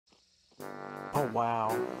Oh wow.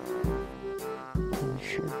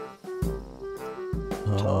 Sure.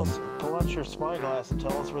 Pull out your spyglass and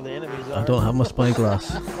tell us where the enemies are. I don't have my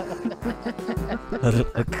spyglass.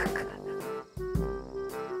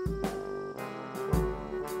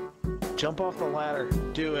 Jump off the ladder.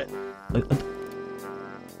 Do it.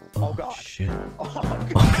 Oh God. Shit. Oh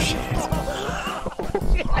shit.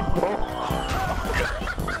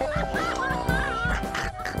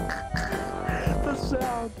 The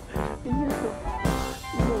sound.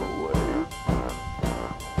 No way.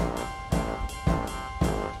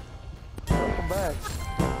 Welcome back.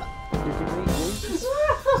 Did you meet Jesus?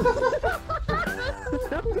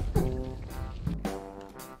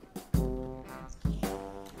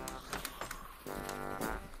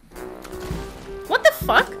 What the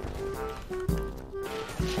fuck?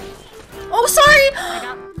 Oh, sorry!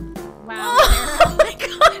 Wow. Oh my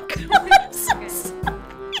god, I'm so sorry.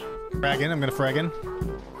 Frag in, I'm gonna frag in.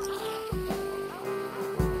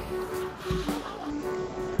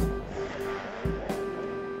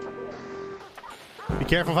 Be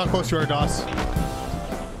careful how close you are, Doss.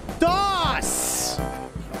 Doss! I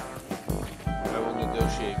will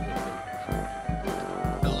negotiate with him.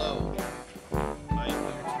 Hello. I am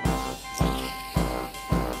here.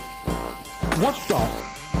 What the?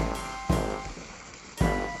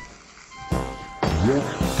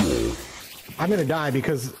 I'm gonna die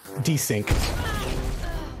because desync.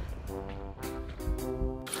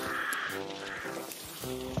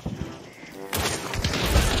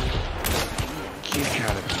 You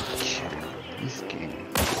gotta be kidding. This game.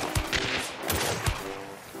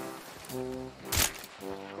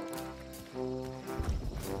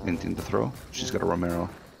 Anything to throw? She's got a Romero.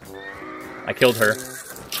 I killed her.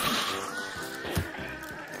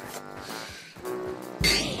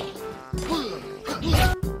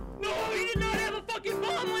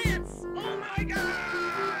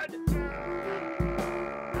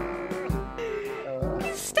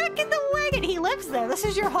 He's stuck in the wagon. He lives there. This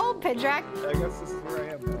is your home, Pidrak. I guess this is where I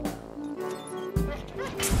am now.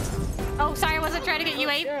 Oh, sorry. I wasn't trying to get you,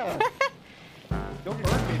 Abe. Yeah. Don't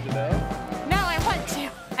burn me to death. No, I want to.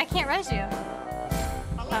 I can't rush you.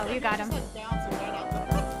 Oh, you got him. I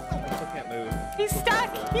can't move. He's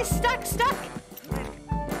stuck. He's stuck. Stuck.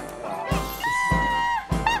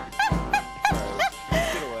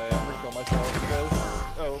 Get away. I'm gonna kill myself because.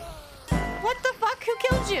 Oh. What the fuck? Who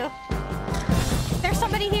killed you? There's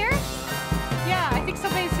somebody here? Yeah, I think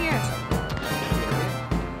somebody's here.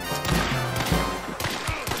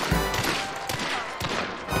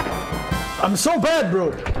 I'm so bad,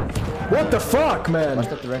 bro. What the fuck, man?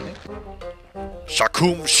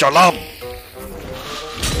 Shakum Shalom!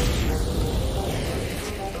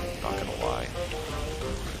 Not gonna lie.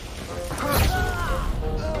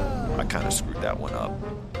 I kinda screwed that one up.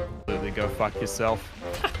 Literally go fuck yourself.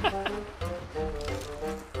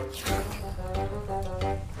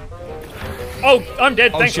 Oh, I'm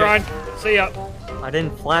dead. Thanks, shit. Ryan. See ya. I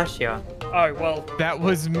didn't flash you. Oh, well, That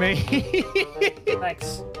was me.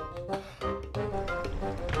 thanks.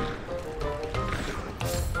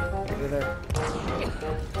 Over there.